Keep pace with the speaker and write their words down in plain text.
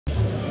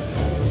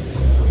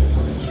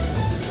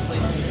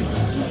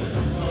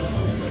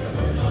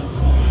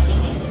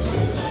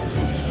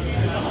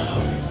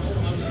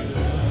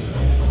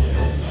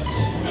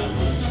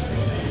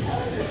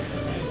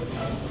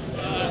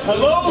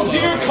Hello,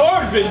 dear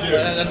card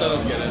vendors.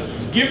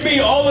 Give me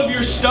all of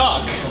your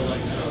stock.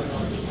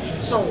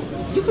 So,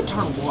 you could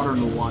turn water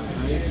into wine,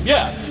 right?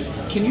 Yeah.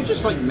 Can you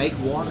just like make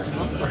water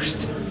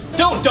first?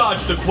 Don't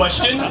dodge the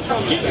question.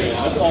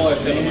 That's all I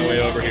said on the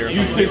way over here.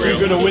 You think you're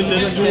gonna win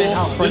this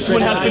duel? This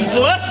one has been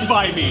blessed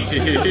by me.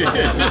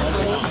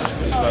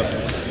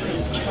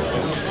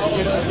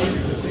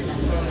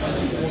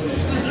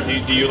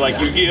 Do you like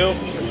Yu-Gi-Oh?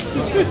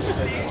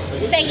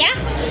 Say yeah.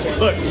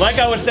 Look, like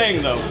I was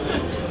saying though,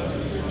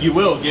 you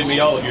will give me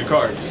all of your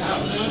cards.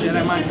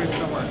 Jedi mind here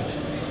somewhere.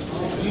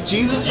 You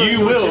Jesus? You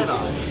will.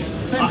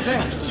 Same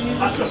thing.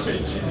 Jesus.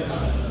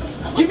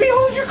 Give me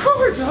all of your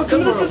cards! How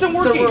come this isn't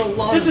working?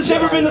 This has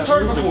never been this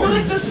hard before.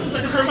 This is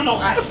a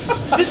criminal act.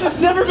 This has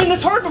never been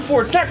this hard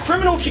before. It's not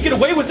criminal if you get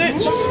away with it.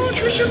 Oh,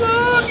 Trisha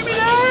Love, give me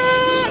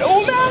that!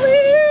 Oh,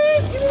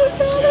 Malice! Give me those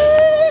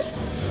Malice!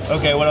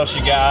 Okay, what else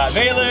you got?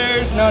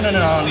 Veilers? No, I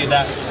don't need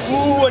that.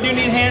 Ooh, I do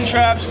need hand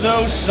traps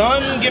though.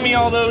 Sun, give me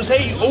all those.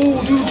 Hey,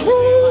 oh, dude,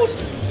 trolls!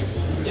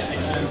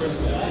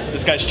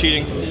 This guy's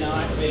cheating.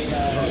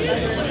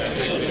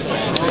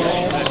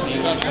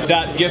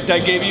 That gift I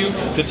gave you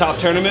to top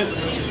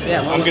tournaments,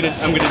 yeah, I'm gonna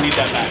need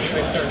that back.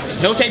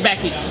 No take back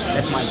keys.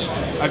 That's mine.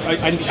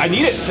 I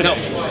need it today. No.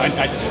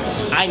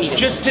 I need it.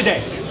 Just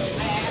today.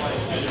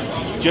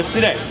 Just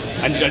today.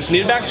 I just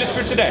need it back just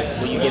for today.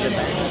 Will you give it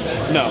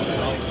back? No.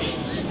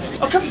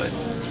 Oh, come on.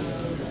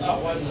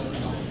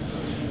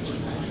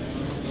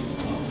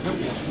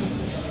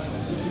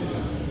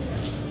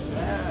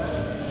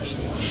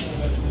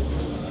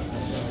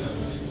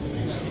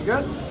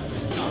 Good?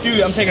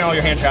 Dude, I'm taking all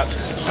your hand traps.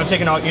 I'm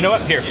taking all, you know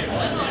what? Here.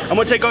 I'm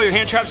gonna take all your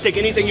hand traps, take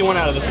anything you want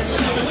out of this one.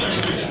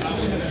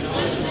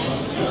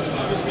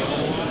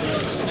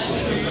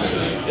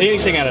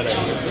 Anything out of there.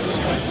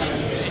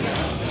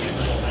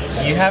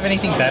 Do you have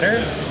anything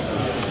better?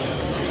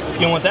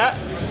 You want that?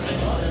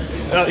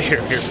 Oh,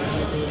 here.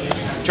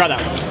 Try that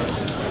one.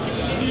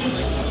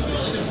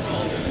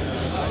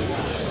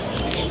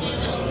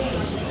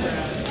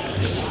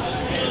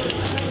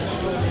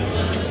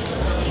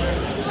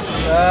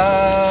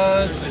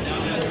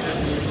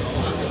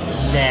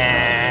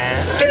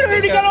 Nah. Dude, I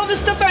already got all this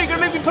stuff out. You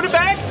gonna make me put it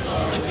back?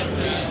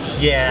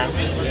 Yeah.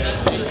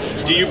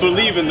 Do you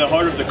believe in the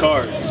heart of the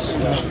cards?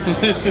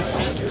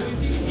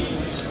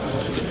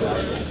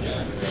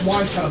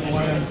 Wine's kind of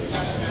bland.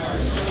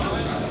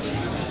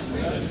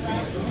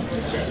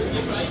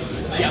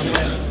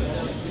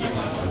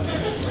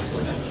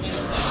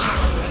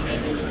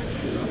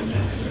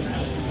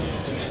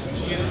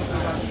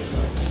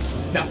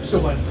 No,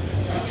 still bland.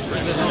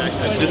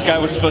 This guy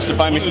was supposed to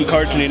find me some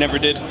cards and he never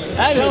did.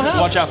 I don't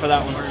know. Watch out for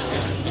that one.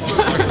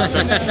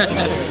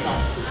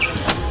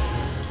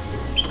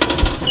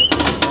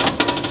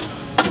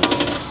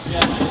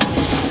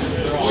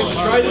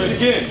 Try this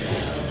again.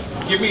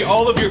 Give me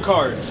all of your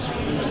cards.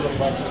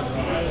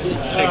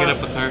 Take it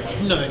up with her.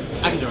 No,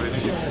 I can do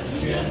anything.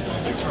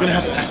 I'm gonna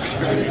have to ask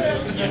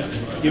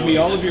her. Give me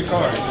all of your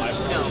cards.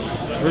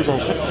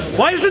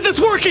 Why isn't this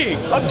working?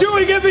 I'm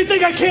doing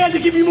everything I can to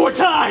give you more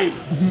time.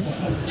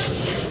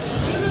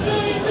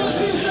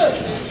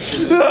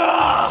 You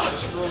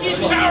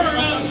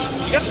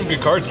got some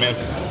good cards, man.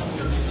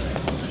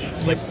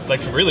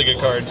 Like some really good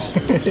cards.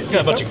 You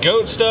got a bunch of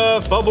goat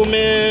stuff,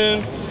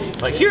 Bubbleman,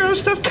 like hero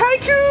stuff,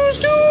 Kaikus,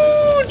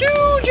 dude,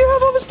 you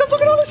have all this stuff.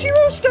 Look at all this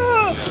hero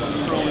stuff.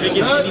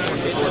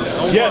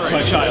 Yes,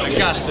 my child. I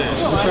got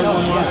this.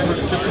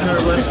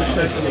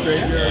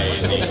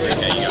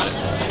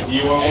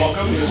 You are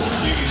welcome.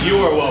 You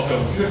are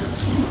welcome.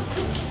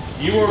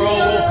 You are all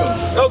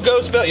welcome. Oh,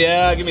 ghost belt.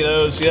 Yeah, give me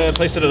those. Yeah,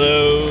 play a set of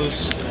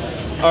those.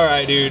 All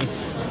right, dude.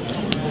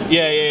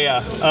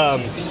 Yeah.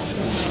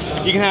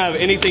 You can have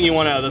anything you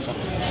want out of this one.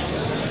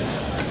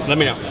 Let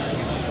me know.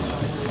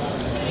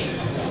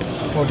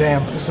 Oh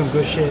damn, that's some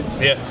good shit.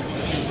 Yeah.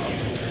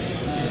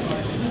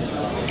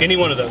 Any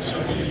one of those.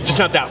 Just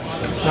not that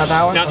one. Not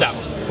that one? Not that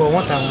one. Well, I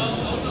want that one.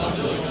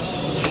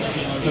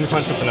 Let me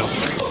find something else.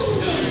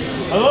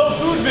 Hello,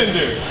 food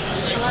vendor.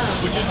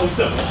 What's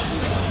up?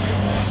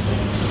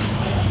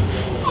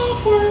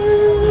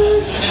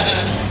 Awkward.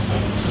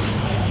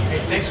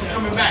 Hey, thanks for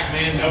coming back,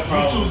 man. No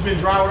problem. YouTube's been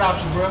dry without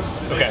you, bro.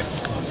 Okay.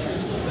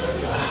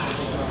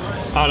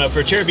 I don't know, for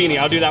a Cherubini,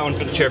 I'll do that one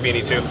for the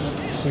Cherubini too.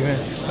 Okay.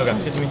 Okay.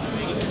 Good to me.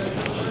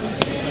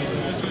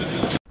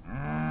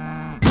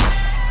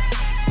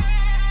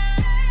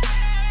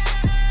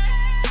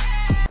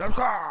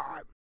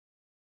 Subscribe!